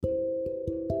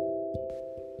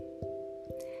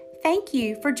thank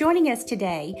you for joining us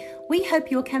today. We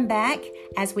hope you'll come back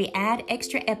as we add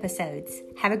extra episodes.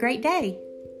 Have a great day.